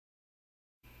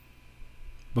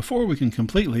before we can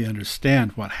completely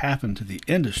understand what happened to the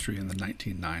industry in the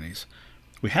 1990s,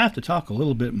 we have to talk a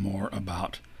little bit more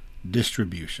about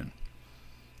distribution.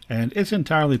 And it's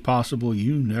entirely possible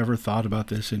you never thought about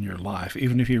this in your life,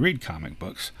 even if you read comic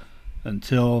books,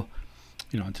 until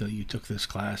you took this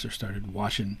class or started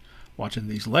watching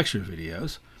these lecture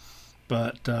videos.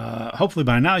 But hopefully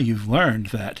by now you've learned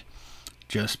that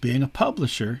just being a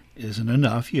publisher isn't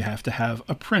enough. You have to have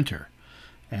a printer.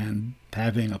 And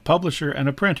having a publisher and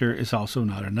a printer is also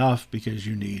not enough, because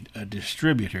you need a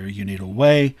distributor. You need a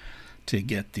way to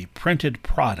get the printed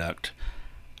product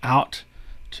out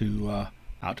to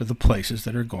the places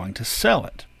that are going to sell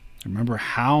it. Remember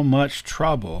how much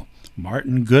trouble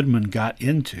Martin Goodman got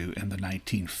into in the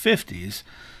 1950s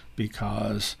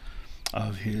because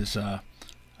of his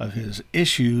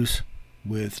issues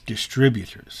with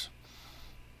distributors.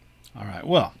 All right.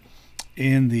 Well,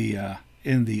 in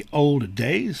the old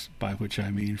days, by which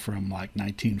I mean from like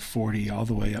 1940 all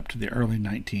the way up to the early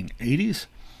 1980s,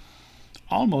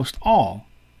 almost all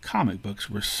comic books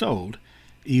were sold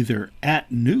either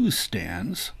at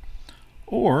newsstands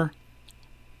or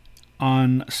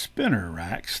on spinner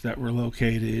racks that were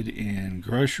located in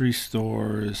grocery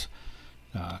stores,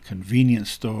 convenience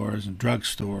stores, and drug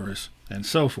stores, and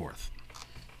so forth.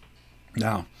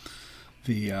 Now,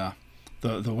 the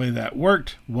way that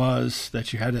worked was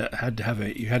that you had to have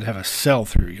a sell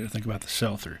through. You had to think about the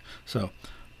sell through. So,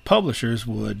 publishers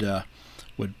would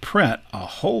print a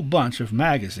whole bunch of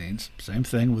magazines. Same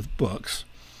thing with books,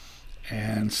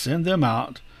 and send them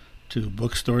out to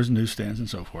bookstores, newsstands, and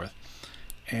so forth.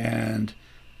 And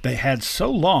they had so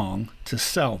long to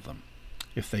sell them.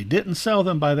 If they didn't sell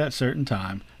them by that certain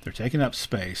time, they're taking up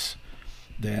space.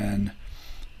 Then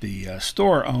the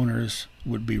store owners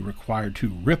would be required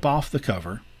to rip off the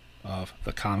cover of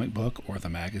the comic book or the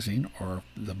magazine or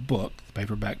the book, the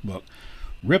paperback book,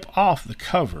 rip off the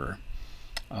cover,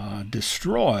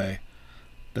 destroy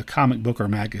the comic book or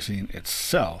magazine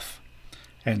itself,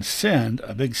 and send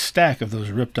a big stack of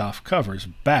those ripped off covers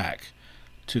back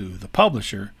to the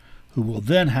publisher, who will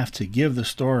then have to give the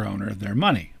store owner their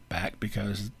money back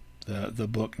because the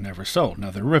book never sold.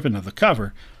 Now, the ripping of the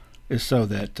cover is so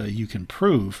that you can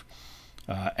prove,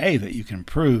 A, that you can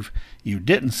prove you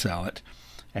didn't sell it,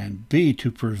 and B,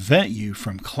 to prevent you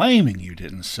from claiming you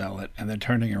didn't sell it and then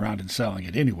turning around and selling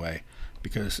it anyway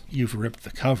because you've ripped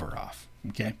the cover off.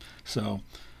 Okay, so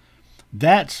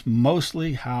that's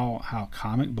mostly how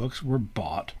comic books were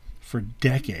bought for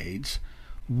decades,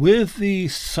 with the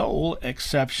sole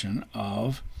exception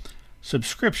of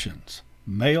subscriptions,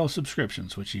 mail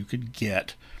subscriptions, which you could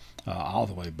get all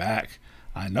the way back,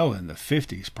 I know, in the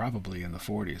 50s, probably in the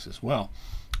 40s as well.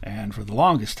 And for the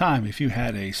longest time, if you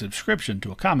had a subscription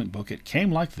to a comic book, it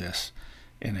came like this,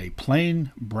 in a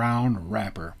plain brown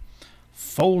wrapper,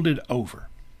 folded over,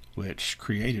 which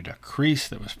created a crease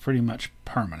that was pretty much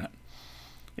permanent.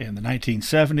 In the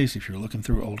 1970s, if you're looking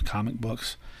through old comic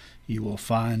books, you will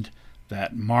find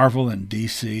that Marvel and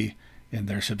DC, in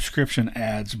their subscription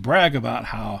ads, brag about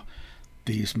how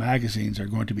these magazines are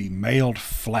going to be mailed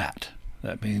flat.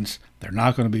 That means they're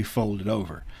not going to be folded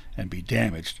over and be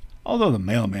damaged, although the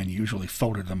mailman usually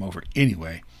folded them over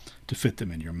anyway to fit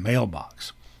them in your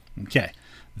mailbox. Okay,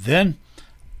 then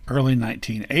early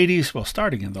 1980s, well,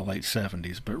 starting in the late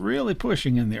 70s, but really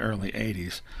pushing in the early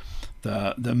 80s,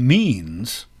 the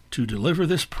means to deliver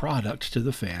this product to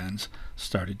the fans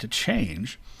started to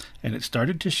change, and it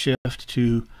started to shift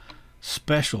to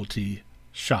specialty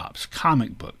shops,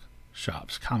 comic book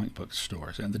shops, comic book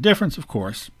stores. And the difference, of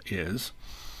course, is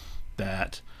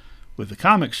that with the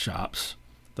comic shops,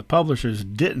 the publishers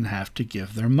didn't have to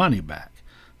give their money back.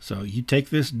 So you take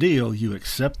this deal, you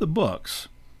accept the books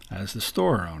as the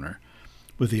store owner,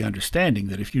 with the understanding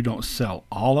that if you don't sell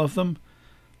all of them,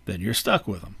 then you're stuck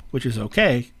with them, which is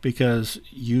okay because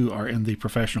you are in the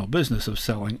professional business of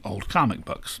selling old comic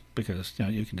books, because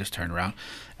you can just turn around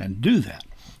and do that.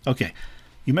 Okay,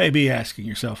 you may be asking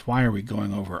yourself, why are we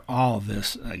going over all of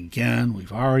this again?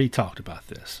 We've already talked about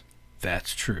this.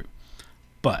 That's true.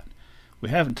 But we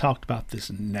haven't talked about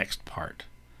this next part,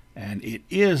 and it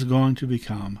is going to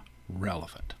become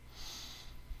relevant.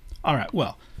 All right,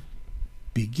 well,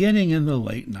 beginning in the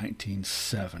late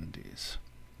 1970s,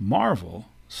 Marvel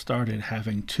started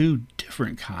having two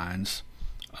different kinds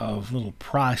of little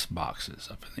price boxes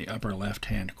up in the upper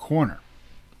left-hand corner.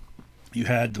 You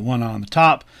had the one on the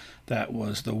top that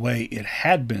was the way it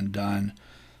had been done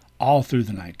all through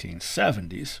the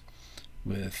 1970s,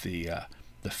 with the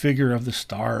figure of the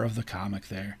star of the comic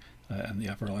there in the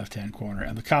upper left-hand corner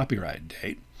and the copyright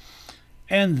date.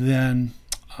 And then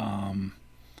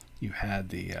you had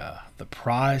the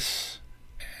price,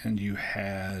 and you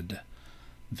had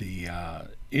the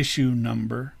issue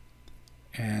number,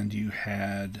 and you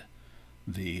had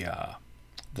the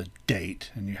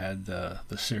date, and you had the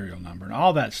serial number, and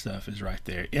all that stuff is right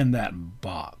there in that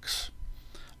box.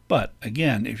 But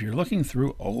again, if you're looking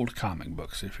through old comic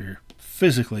books, if you're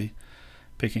physically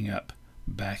picking up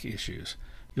back issues,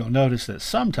 you'll notice that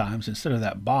sometimes instead of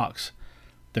that box,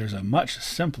 there's a much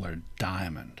simpler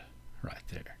diamond right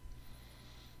there.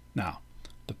 Now,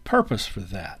 the purpose for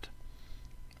that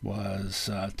was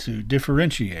to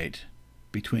differentiate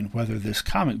between whether this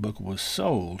comic book was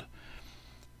sold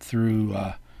through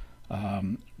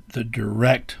the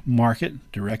direct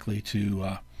market, directly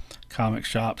to comic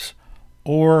shops,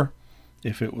 or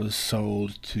if it was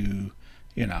sold to,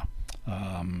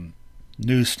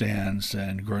 newsstands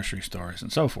and grocery stores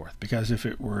and so forth. Because if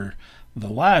it were the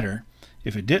latter,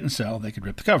 if it didn't sell, they could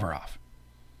rip the cover off.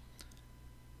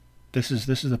 This is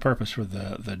the purpose for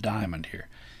the diamond here.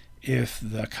 If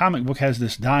the comic book has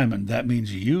this diamond, that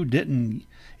means it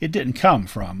didn't come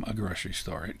from a grocery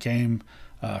store. It came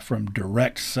from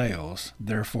direct sales.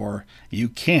 Therefore, you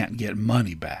can't get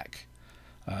money back.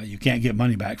 You can't get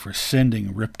money back for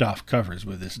sending ripped off covers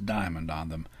with this diamond on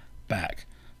them back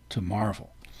to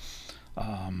Marvel.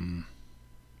 By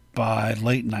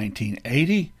late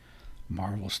 1980,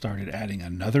 Marvel started adding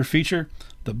another feature,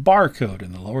 the barcode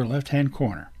in the lower left-hand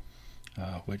corner,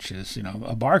 which is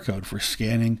a barcode for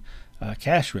scanning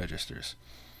cash registers.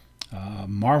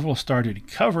 Marvel started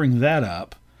covering that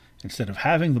up. Instead of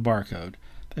having the barcode,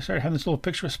 they started having this little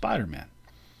picture of Spider-Man.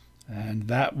 And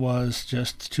that was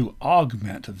just to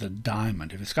augment the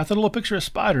diamond. If it's got the little picture of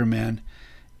Spider-Man,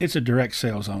 it's a direct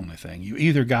sales only thing. You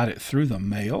either got it through the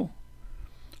mail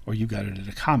or you got it at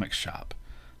a comic shop.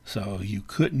 So you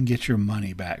couldn't get your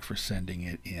money back for sending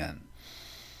it in.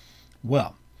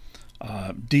 Well,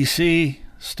 DC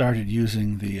started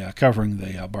using the covering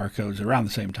the barcodes around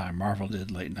the same time Marvel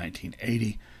did, late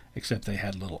 1980, except they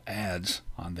had little ads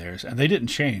on theirs, and they didn't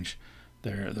change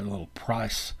their little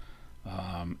price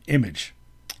image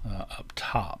up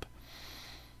top.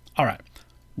 All right,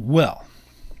 well,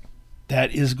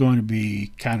 that is going to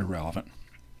be kind of relevant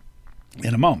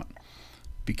in a moment,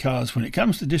 because when it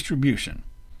comes to distribution,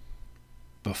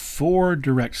 before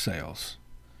direct sales,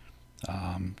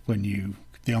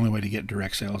 the only way to get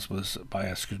direct sales was by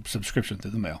a subscription through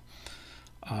the mail.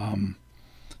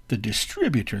 The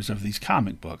distributors of these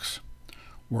comic books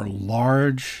were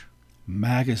large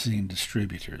magazine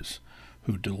distributors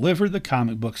who delivered the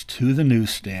comic books to the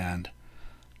newsstand,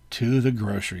 to the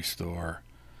grocery store,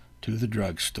 to the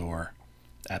drugstore.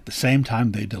 At the same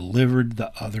time, they delivered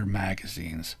the other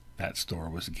magazines that store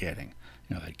was getting.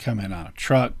 They'd come in on a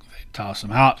truck, they'd toss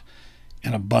them out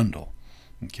in a bundle.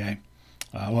 Okay.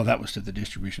 Well, that was to the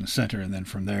distribution center, and then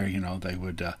from there, they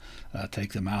would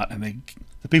take them out, and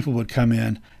the people would come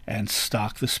in and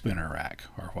stock the spinner rack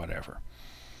or whatever.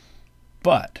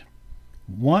 But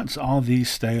once all these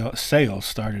sales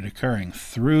started occurring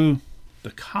through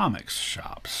the comics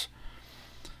shops,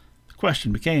 the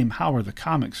question became, how are the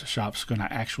comics shops going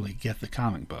to actually get the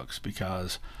comic books?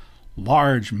 Because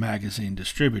large magazine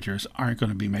distributors aren't going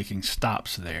to be making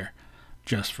stops there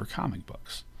just for comic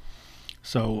books.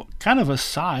 So kind of a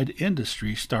side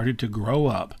industry started to grow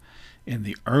up in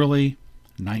the early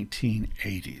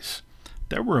 1980s.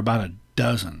 There were about a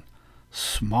dozen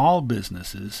small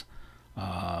businesses,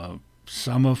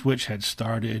 some of which had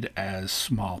started as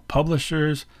small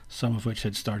publishers, some of which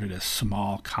had started as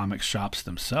small comic shops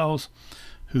themselves,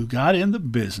 who got in the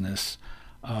business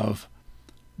of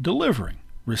delivering,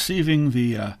 receiving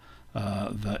the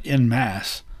en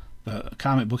masse, the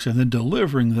comic books, and then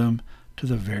delivering them to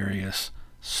the various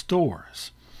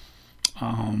stores.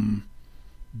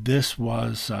 This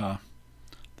was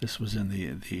in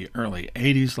the early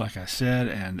 80s, like I said,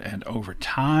 and over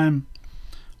time,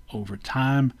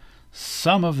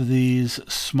 some of these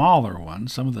smaller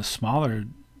ones, some of the smaller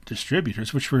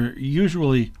distributors, which were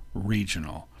usually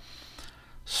regional,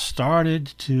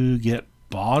 started to get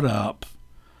bought up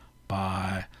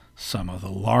by some of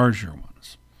the larger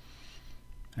ones.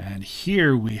 And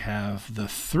here we have the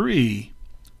three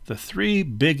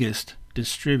biggest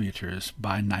distributors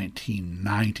by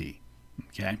 1990.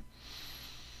 Okay,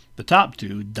 the top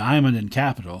two, Diamond and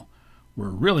Capitol, were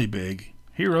really big.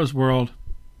 Heroes World,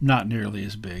 not nearly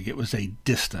as big. It was a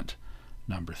distant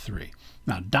number 3.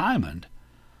 Now, Diamond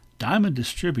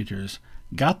distributors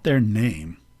got their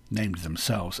named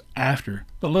themselves after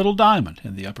the little diamond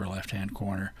in the upper left-hand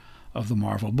corner of the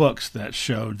Marvel books that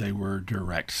showed they were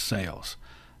direct sales.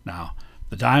 Now,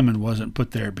 the diamond wasn't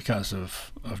put there because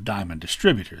of Diamond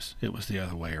distributors. It was the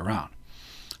other way around.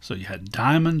 So you had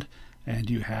Diamond and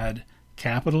you had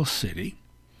Capital City.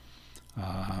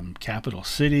 Capital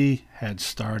City had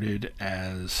started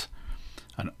as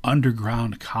an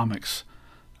underground comics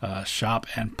shop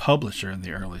and publisher in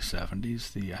the early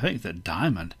 70s. I think that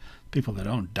Diamond, people that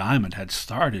owned Diamond, had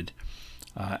started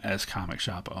as comic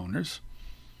shop owners.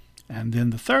 And then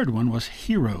the third one was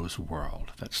Heroes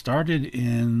World, that started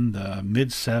in the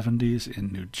mid-70s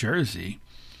in New Jersey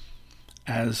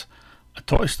as a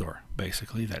toy store,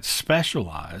 basically, that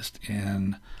specialized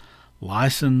in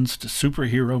licensed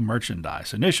superhero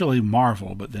merchandise. Initially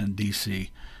Marvel, but then DC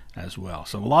as well.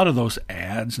 So a lot of those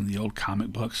ads in the old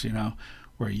comic books,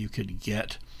 where you could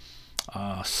get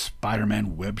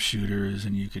Spider-Man web shooters,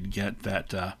 and you could get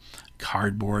that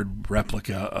cardboard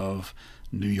replica of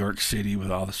New York City with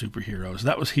all the superheroes.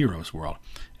 That was Heroes World.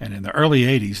 And in the early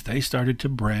 80s, they started to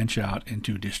branch out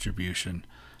into distribution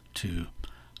to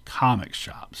comic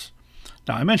shops.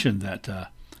 Now, I mentioned that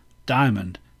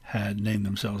Diamond had named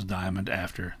themselves Diamond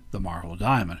after the Marvel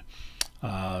Diamond,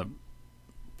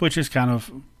 which is kind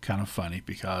of funny,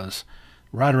 because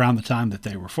right around the time that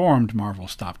they were formed, Marvel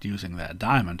stopped using that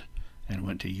Diamond and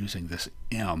went to using this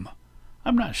M.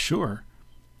 I'm not sure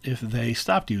if they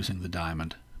stopped using the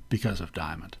Diamond because of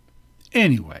Diamond.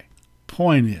 Anyway,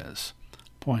 point is,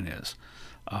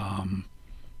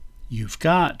 you've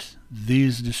got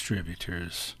these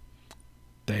distributors.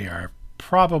 They are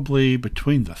probably,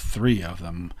 between the three of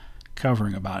them,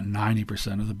 covering about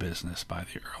 90% of the business by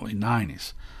the early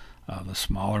 90s. The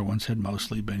smaller ones had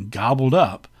mostly been gobbled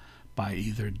up by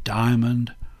either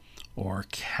Diamond or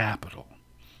Capital.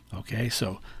 Okay,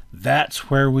 so that's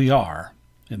where we are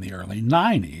in the early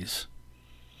 90s,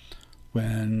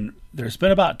 when there's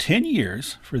been about 10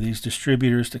 years for these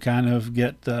distributors to kind of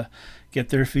get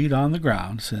their feet on the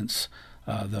ground since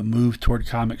the move toward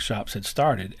comic shops had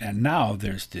started. And now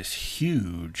there's this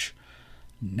huge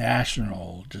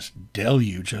national just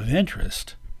deluge of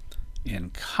interest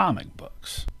in comic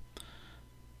books.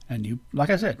 And you, like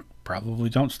I said, probably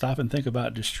don't stop and think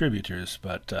about distributors,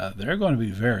 but they're going to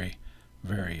be very,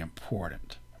 very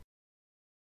important.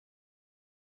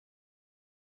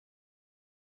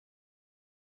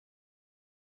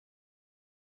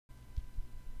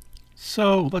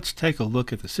 So let's take a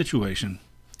look at the situation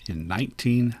in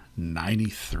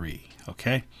 1993,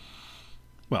 okay?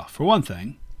 Well, for one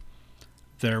thing,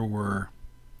 there were,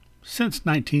 since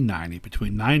 1990,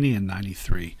 between 90 and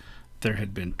 93, there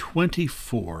had been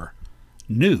 24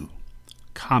 new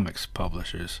comics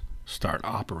publishers start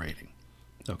operating.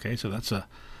 Okay, so that's a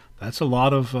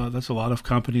lot of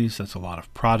companies, that's a lot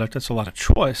of product, that's a lot of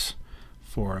choice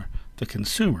for the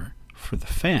consumer, for the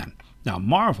fan. Now,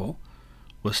 Marvel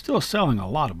was still selling a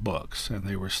lot of books, and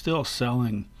they were still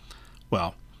selling,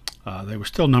 they were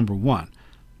still number one,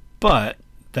 but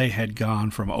they had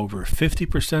gone from over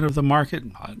 50% of the market,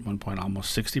 at one point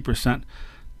almost 60%,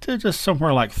 to just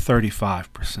somewhere like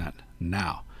 35%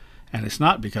 now. And it's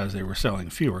not because they were selling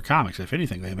fewer comics. If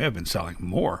anything, they may have been selling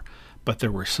more, but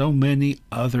there were so many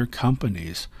other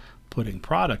companies putting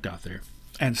product out there,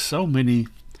 and so many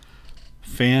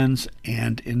fans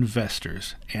and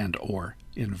investors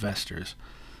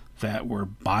that were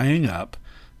buying up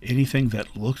anything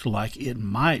that looked like it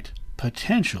might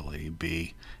potentially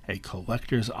be a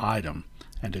collector's item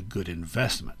and a good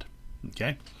investment.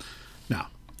 Okay? Now,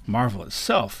 Marvel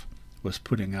itself was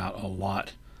putting out a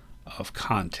lot of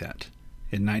content.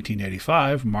 In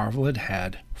 1985, Marvel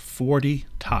had 40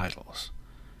 titles.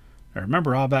 Now,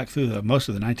 remember, all back through most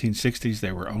of the 1960s,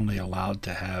 they were only allowed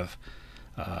to have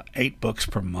 8 books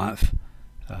per month,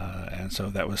 and so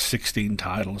that was 16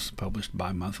 titles published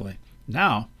bi-monthly.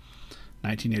 Now,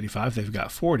 1985, they've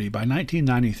got 40. By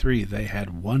 1993, they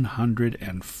had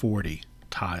 140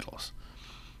 titles,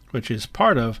 which is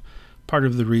part of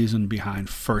the reason behind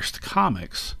First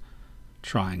Comics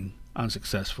trying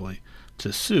unsuccessfully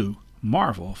to sue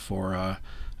Marvel for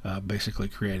basically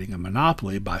creating a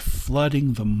monopoly by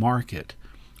flooding the market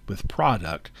with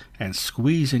product and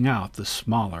squeezing out the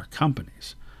smaller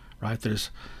companies. Right?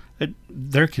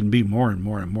 There can be more and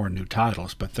more and more new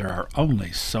titles, but there are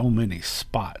only so many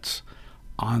spots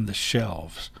on the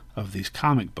shelves of these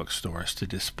comic book stores to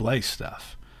display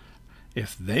stuff.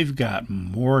 If they've got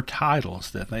more titles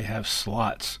than they have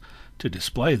slots to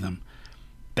display them,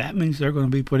 that means they're going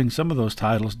to be putting some of those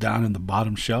titles down in the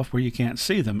bottom shelf where you can't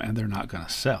see them, and they're not going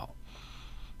to sell.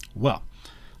 Well,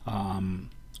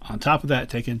 on top of that,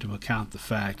 take into account the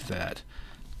fact that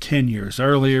 10 years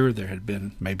earlier there had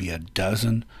been maybe a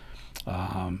dozen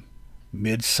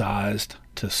mid-sized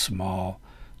to small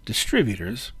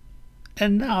distributors,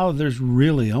 and now there's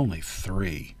really only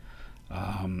 3.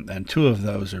 And 2 of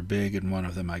those are big, and one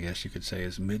of them, I guess you could say,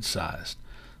 is mid-sized.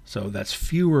 So that's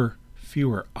fewer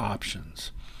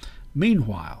options.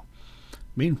 Meanwhile,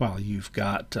 Meanwhile, you've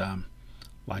got,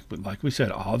 like we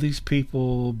said, all these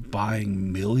people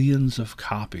buying millions of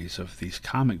copies of these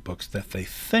comic books that they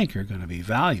think are going to be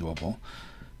valuable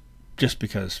just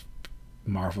because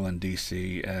Marvel and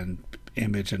DC and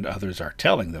Image and others are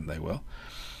telling them they will.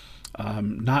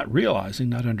 Not realizing,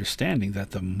 not understanding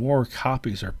that the more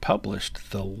copies are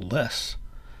published, the less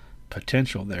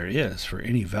potential there is for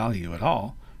any value at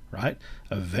all, right?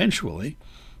 Eventually,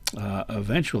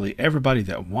 everybody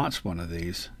that wants one of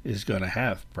these is going to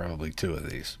have probably two of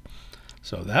these.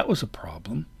 So that was a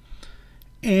problem.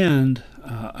 And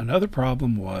another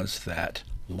problem was that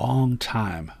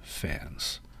longtime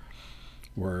fans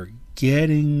were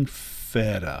getting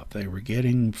fed up. They were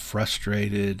getting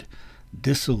frustrated,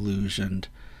 disillusioned,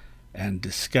 and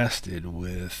disgusted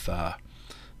with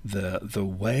the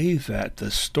way that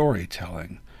the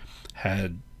storytelling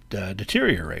had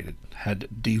deteriorated, had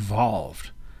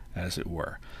devolved, as it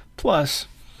were. Plus,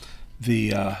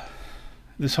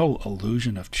 this whole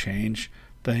illusion of change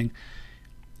thing,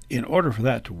 in order for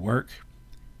that to work,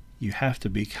 you have to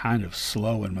be kind of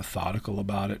slow and methodical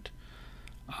about it.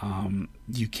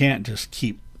 You can't just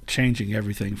keep changing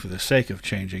everything for the sake of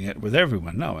changing it with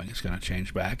everyone knowing it's going to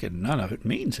change back and none of it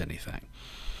means anything.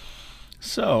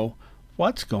 So,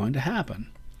 what's going to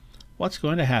happen? What's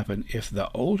going to happen if the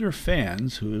older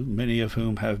fans, who many of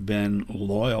whom have been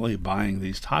loyally buying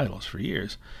these titles for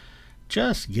years,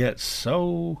 just get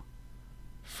so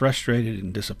frustrated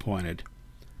and disappointed,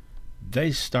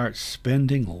 they start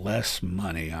spending less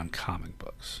money on comic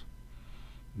books?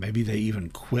 Maybe they even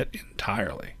quit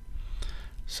entirely.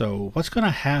 So what's going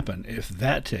to happen if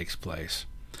that takes place?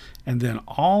 And then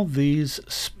all these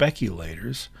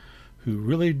speculators who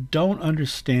really don't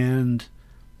understand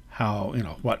how,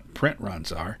 what print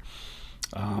runs are,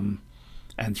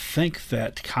 and think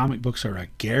that comic books are a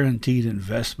guaranteed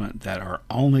investment that are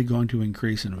only going to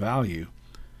increase in value,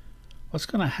 what's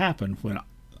going to happen when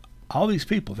all these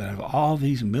people that have all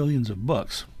these millions of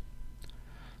books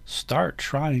start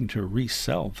trying to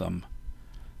resell them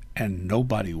and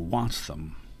nobody wants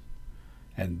them,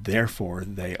 and therefore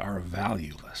they are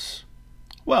valueless?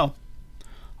 Well,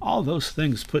 all those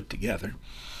things put together,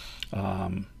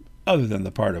 other than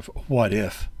the part of what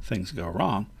if things go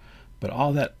wrong, but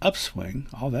all that upswing,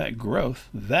 all that growth,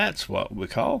 that's what we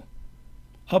call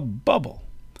a bubble.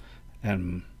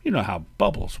 And you know how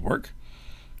bubbles work.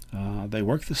 They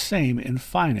work the same in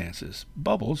finances.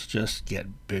 Bubbles just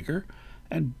get bigger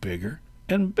and bigger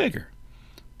and bigger.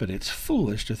 But it's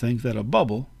foolish to think that a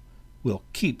bubble will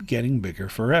keep getting bigger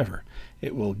forever.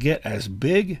 It will get as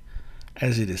big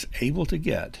as it is able to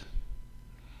get,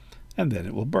 and then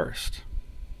it will burst.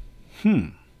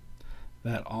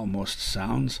 That almost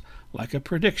sounds like a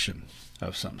prediction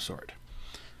of some sort.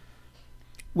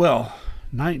 Well,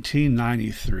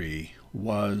 1993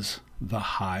 was the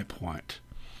high point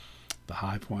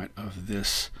of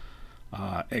this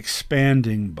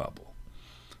expanding bubble.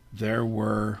 There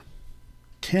were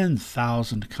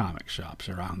 10,000 comic shops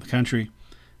around the country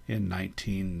in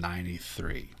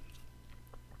 1993.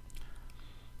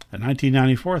 In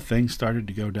 1994, things started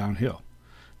to go downhill.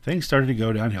 Things started to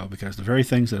go downhill because the very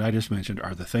things that I just mentioned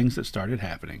are the things that started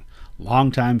happening.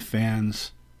 Longtime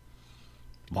fans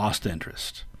lost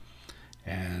interest,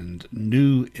 and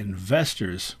new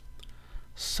investors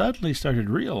suddenly started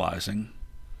realizing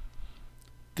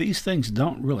these things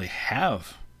don't really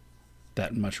have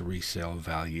that much resale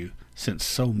value, since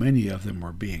so many of them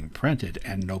were being printed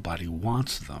and nobody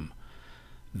wants them.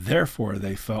 Therefore,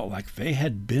 they felt like they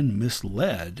had been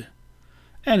misled,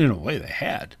 and in a way they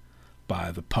had, by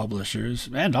the publishers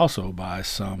and also by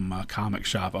some comic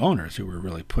shop owners who were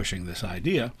really pushing this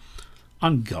idea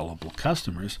on gullible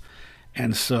customers.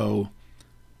 And so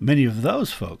many of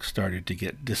those folks started to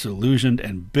get disillusioned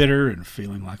and bitter and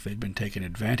feeling like they'd been taken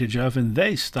advantage of, and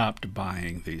they stopped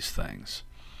buying these things.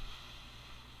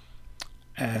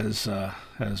 As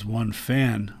one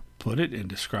fan put it in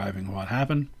describing what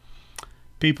happened,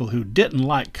 people who didn't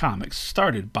like comics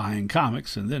started buying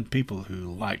comics, and then people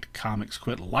who liked comics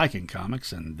quit liking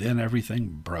comics, and then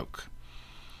everything broke.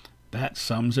 That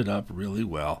sums it up really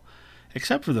well,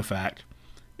 except for the fact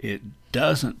it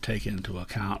doesn't take into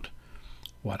account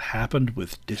what happened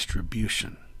with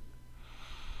distribution.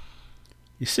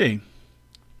 You see,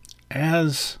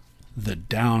 as the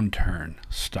downturn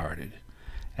started,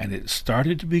 and it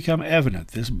started to become evident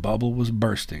this bubble was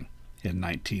bursting in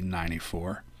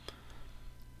 1994.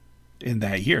 In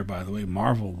that year, by the way,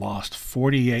 Marvel lost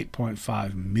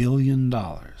 $48.5 million.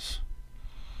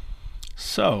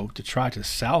 So, to try to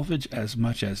salvage as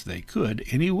much as they could,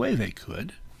 any way they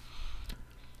could,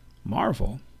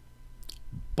 Marvel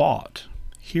bought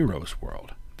Heroes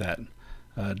World, that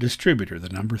distributor, the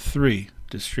number 3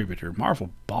 distributor.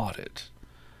 Marvel bought it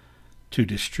to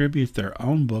distribute their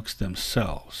own books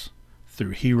themselves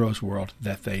through Heroes World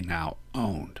that they now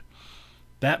owned.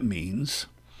 That means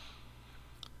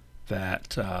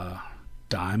that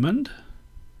Diamond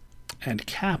and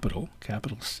Capital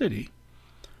City,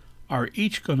 are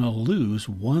each going to lose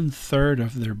 1/3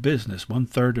 of their business,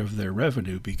 1/3 of their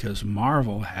revenue, because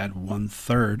Marvel had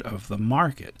 1/3 of the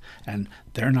market, and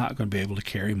they're not going to be able to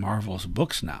carry Marvel's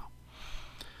books now.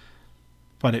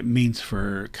 What it means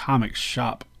for comic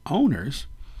shop owners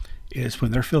is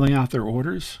when they're filling out their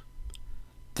orders,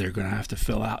 they're going to have to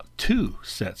fill out 2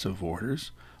 sets of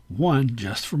orders, one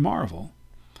just for Marvel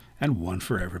and one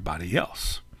for everybody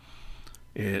else.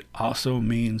 It also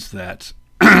means that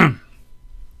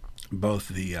both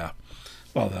the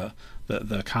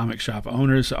comic shop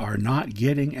owners are not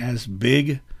getting as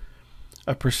big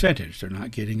a percentage. They're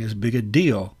not getting as big a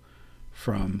deal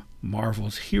from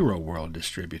Marvel's Hero World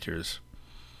distributors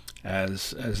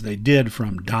as they did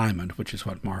from Diamond, which is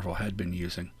what Marvel had been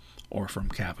using, or from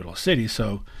Capital City.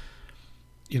 So,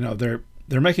 they're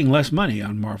making less money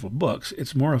on Marvel books.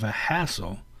 It's more of a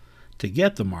hassle to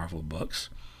get the Marvel books.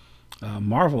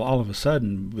 Marvel, all of a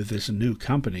sudden, with this new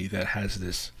company that has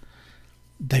this,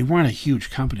 they weren't a huge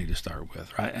company to start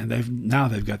with, right? And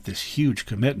they've got this huge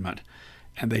commitment,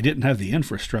 and they didn't have the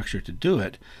infrastructure to do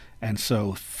it, and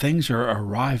so things are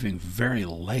arriving very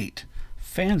late.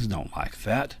 Fans don't like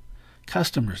that.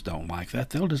 Customers don't like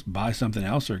that. They'll just buy something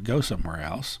else or go somewhere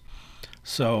else.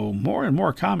 So more and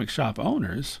more comic shop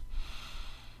owners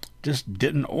just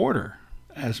didn't order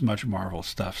as much Marvel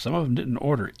stuff. Some of them didn't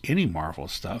order any Marvel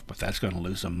stuff, but that's going to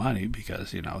lose them money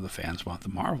because, the fans want the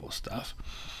Marvel stuff.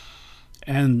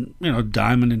 And,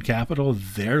 Diamond and Capital,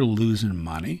 they're losing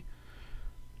money.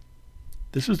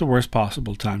 This was the worst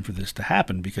possible time for this to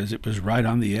happen because it was right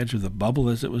on the edge of the bubble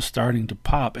as it was starting to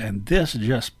pop, and this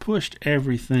just pushed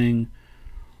everything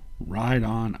right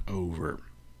on over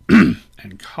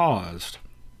and caused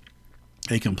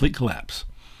a complete collapse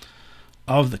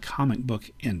of the comic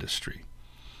book industry.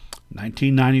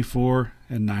 1994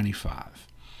 and 95.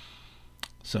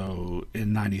 So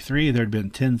in 93, there had been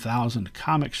 10,000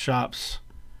 comic shops.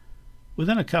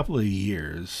 Within a couple of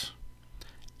years,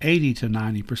 80 to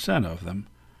 90% of them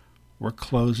were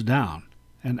closed down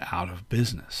and out of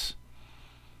business.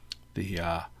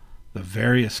 The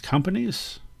various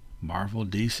companies, Marvel,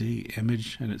 DC,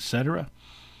 Image, and etc.,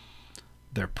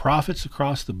 their profits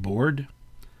across the board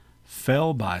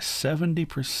fell by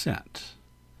 70%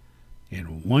 in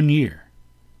 1 year,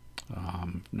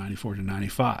 94 to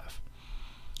 95.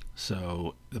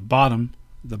 So the bottom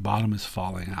is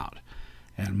falling out,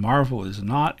 and Marvel is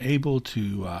not able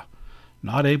to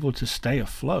stay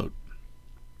afloat.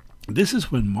 This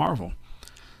is when Marvel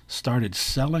started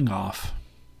selling off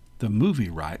the movie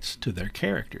rights to their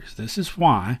characters. This is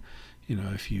why,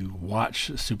 if you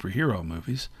watch superhero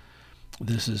movies,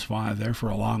 this is why there for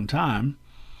a long time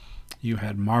you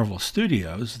had Marvel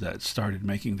Studios that started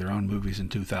making their own movies in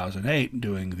 2008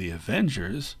 doing the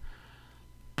Avengers,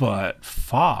 but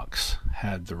Fox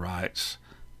had the rights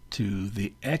to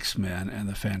the X-Men and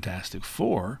the Fantastic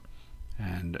Four,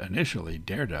 and initially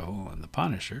Daredevil and the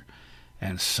Punisher,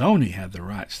 and Sony had the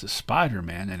rights to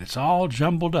Spider-Man, and it's all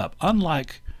jumbled up.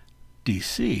 Unlike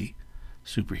DC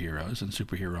superheroes and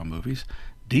superhero movies,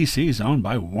 DC is owned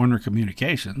by Warner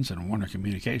Communications, and Warner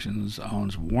Communications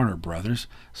owns Warner Brothers,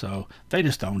 so they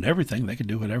just owned everything. They could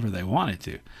do whatever they wanted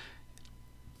to.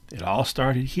 It all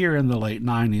started here in the late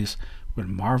 90s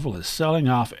when Marvel is selling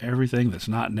off everything that's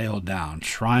not nailed down,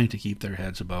 trying to keep their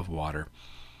heads above water,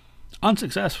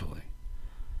 unsuccessfully,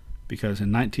 because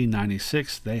in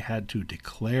 1996 they had to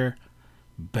declare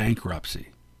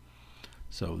bankruptcy.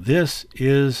 So this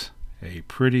is a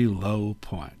pretty low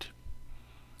point.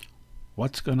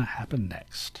 What's going to happen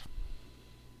next?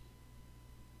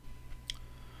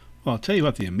 Well, I'll tell you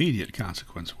what the immediate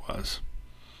consequence was.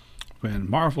 When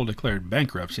Marvel declared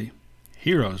bankruptcy,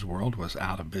 Heroes World was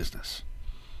out of business.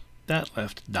 That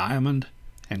left Diamond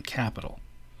and Capital.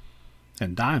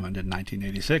 And Diamond in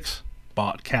 1986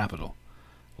 bought Capital,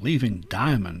 leaving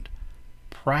Diamond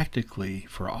practically,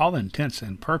 for all intents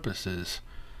and purposes,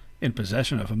 in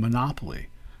possession of a monopoly.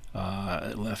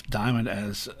 It left Diamond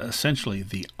as essentially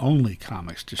the only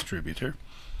comics distributor,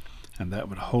 and that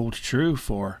would hold true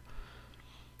for,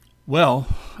 well,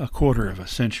 a quarter of a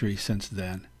century since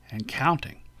then and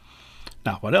counting.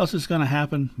 Now, what else is going to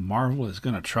happen? Marvel is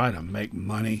going to try to make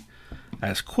money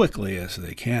as quickly as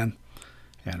they can,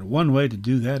 and one way to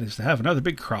do that is to have another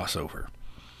big crossover,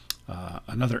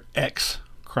 another X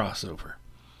crossover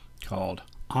called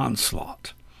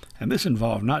Onslaught. And this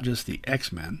involved not just the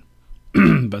X-Men,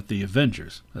 but the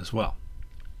Avengers as well.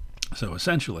 So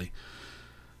essentially,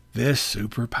 this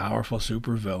super powerful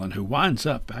supervillain who winds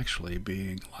up actually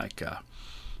being like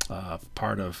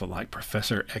part of like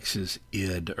Professor X's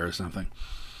id or something.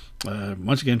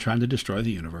 Once again, trying to destroy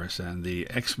the universe, and the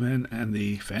X-Men and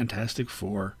the Fantastic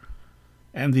Four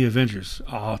and the Avengers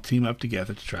all team up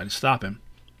together to try to stop him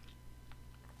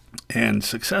and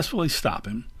successfully stop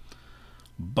him.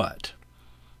 But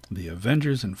the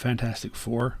Avengers and Fantastic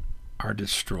Four are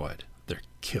destroyed. They're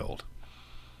killed.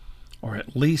 Or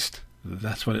at least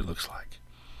that's what it looks like.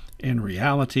 In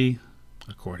reality,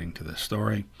 according to the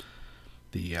story,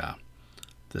 the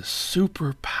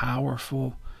super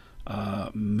powerful,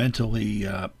 mentally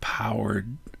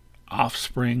powered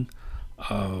offspring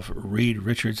of Reed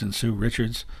Richards and Sue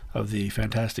Richards of the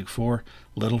Fantastic Four,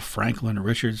 little Franklin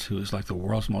Richards, who is like the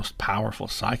world's most powerful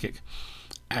psychic,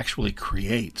 actually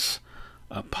creates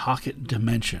a pocket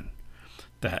dimension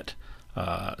that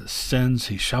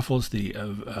he shuffles the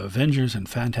Avengers and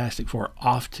Fantastic Four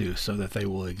off to, so that they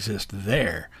will exist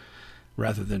there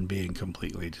rather than being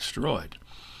completely destroyed.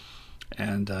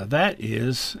 And that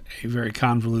is a very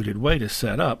convoluted way to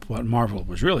set up what Marvel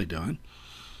was really doing,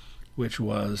 which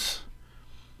was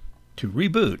to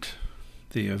reboot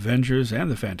the Avengers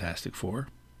and the Fantastic Four,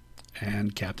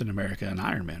 and Captain America and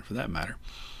Iron Man for that matter,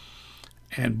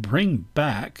 and bring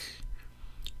back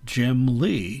Jim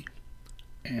Lee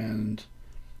and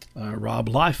Rob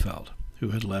Liefeld, who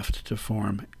had left to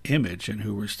form Image and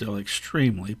who were still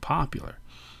extremely popular.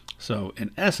 So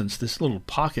in essence, this little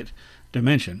pocket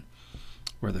dimension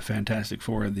where the Fantastic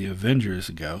Four and the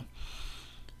Avengers go,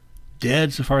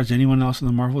 dead so far as anyone else in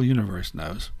the Marvel Universe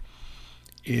knows,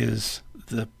 is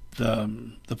the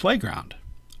playground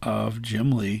of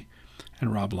Jim Lee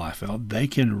and Rob Liefeld. They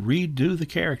can redo the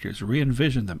characters,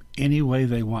 re-envision them any way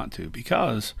they want to,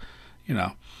 because,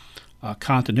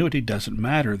 continuity doesn't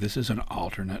matter. This is an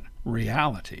alternate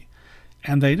reality.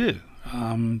 And they do.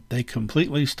 They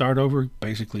completely start over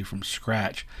basically from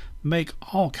scratch, make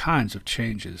all kinds of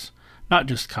changes, not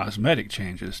just cosmetic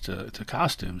changes to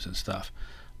costumes and stuff,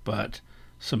 but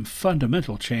some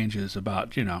fundamental changes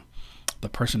about, the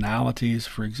personalities,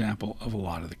 for example, of a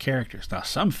lot of the characters. Now,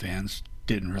 some fans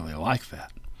didn't really like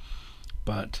that,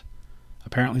 but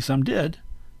apparently some did,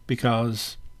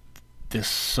 because this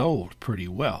sold pretty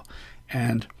well.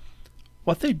 And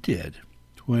what they did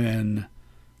when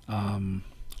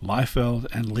Liefeld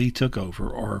and Lee took over,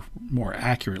 or more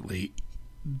accurately,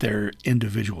 their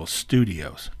individual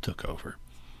studios took over,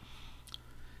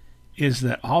 is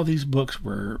that all these books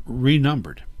were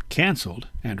renumbered, canceled,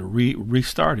 and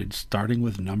restarted, starting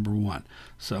with number 1.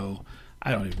 So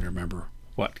I don't even remember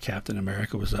what Captain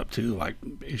America was up to, like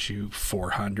issue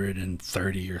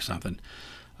 430 or something.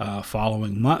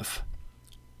 Following month,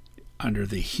 under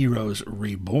the Heroes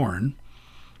Reborn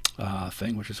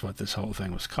thing, which is what this whole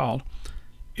thing was called,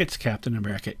 it's Captain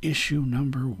America issue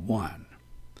number 1.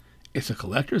 It's a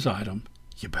collector's item.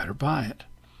 You better buy it.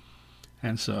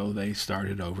 And so they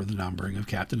started over the numbering of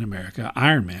Captain America,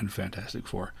 Iron Man, Fantastic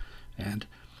Four, and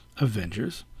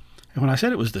Avengers. And when I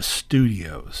said it was the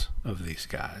studios of these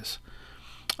guys,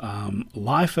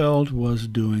 Liefeld was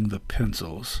doing the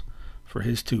pencils for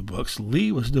his 2 books.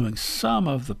 Lee was doing some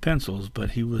of the pencils,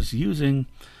 but he was using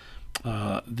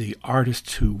the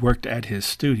artists who worked at his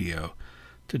studio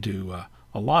to do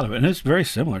a lot of it. And it's very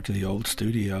similar to the old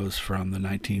studios from the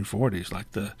 1940s,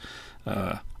 like the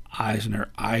Eisner,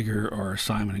 Iger, or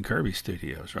Simon and Kirby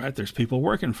studios, right? There's people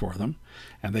working for them,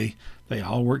 and they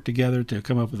all work together to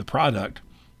come up with a product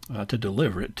to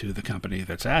deliver it to the company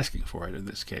that's asking for it, in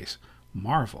this case,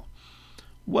 Marvel.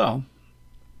 Well,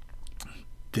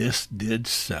 this did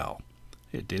sell.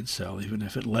 It did sell, even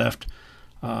if it left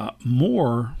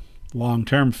more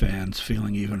long-term fans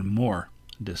feeling even more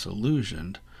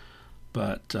disillusioned.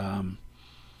 But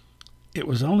it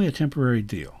was only a temporary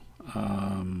deal.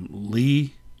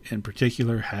 Lee, in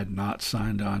particular, had not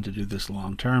signed on to do this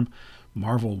long-term.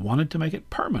 Marvel wanted to make it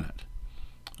permanent.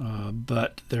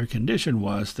 But their condition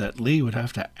was that Lee would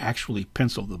have to actually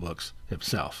pencil the books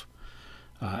himself.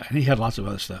 And he had lots of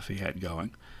other stuff he had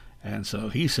going. And so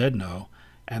he said no.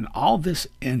 And all this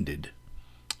ended.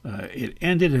 It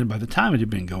ended, and by the time it had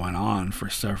been going on for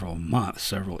several months,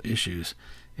 several issues,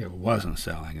 it wasn't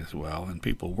selling as well, and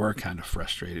people were kind of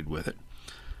frustrated with it.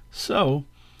 So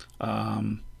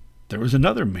there was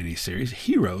another miniseries,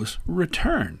 Heroes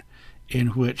Return, in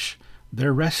which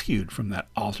they're rescued from that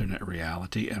alternate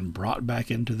reality and brought back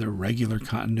into the regular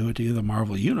continuity of the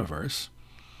Marvel Universe,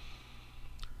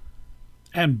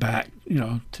 and back,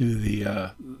 to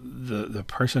the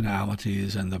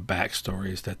personalities and the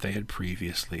backstories that they had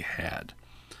previously had.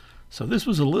 So this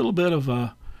was a little bit of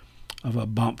a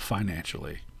bump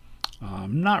financially.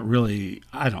 Not really,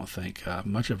 I don't think,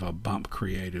 much of a bump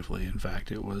creatively. In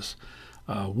fact, it was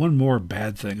one more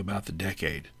bad thing about the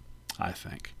decade, I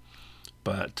think.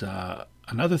 But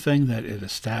another thing that it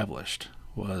established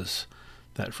was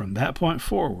that from that point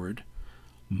forward,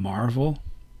 Marvel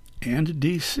and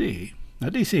DC, now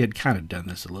DC had kind of done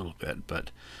this a little bit,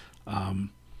 but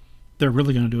they're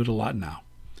really going to do it a lot now,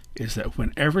 is that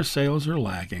whenever sales are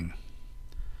lagging,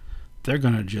 they're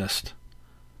going to just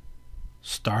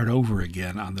start over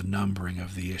again on the numbering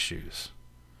of the issues.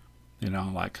 You know,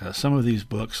 like some of these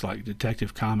books, like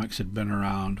Detective Comics, had been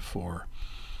around for,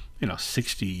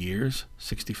 60 years,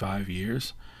 65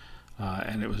 years,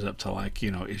 and it was up to like,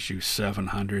 issue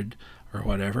 700 or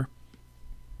whatever.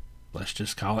 Let's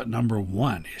just call it number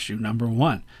one, issue number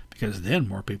one, because then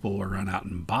more people will run out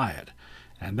and buy it.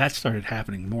 And that started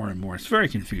happening more and more. It's very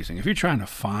confusing. If you're trying to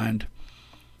find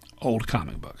old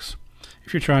comic books,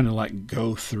 if you're trying to like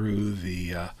go through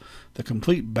the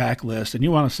complete backlist, and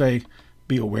you want to say,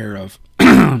 be aware of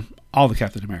all the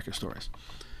Captain America stories,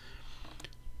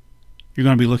 you're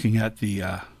going to be looking at the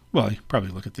you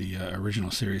probably look at the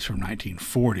original series from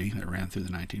 1940 that ran through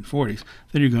the 1940s.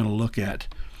 Then you're going to look at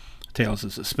Tales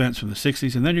of Suspense from the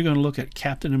 60s, and then you're going to look at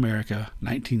Captain America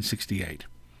 1968.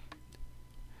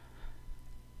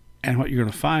 And what you're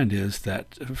going to find is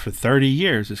that for 30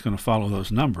 years it's going to follow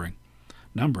those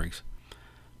numberings.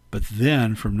 But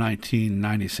then from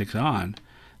 1996 on,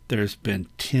 there's been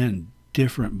 10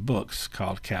 different books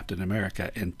called Captain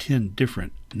America and 10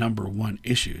 different number one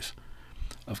issues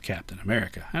of Captain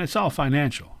America. And it's all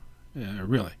financial,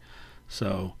 really.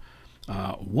 So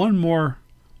one more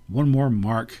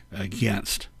mark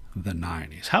against the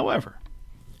 90s. However,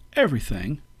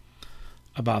 everything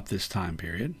about this time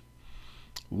period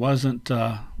wasn't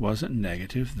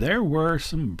negative. There were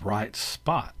some bright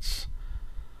spots,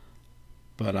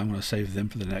 but I'm going to save them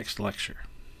for the next lecture.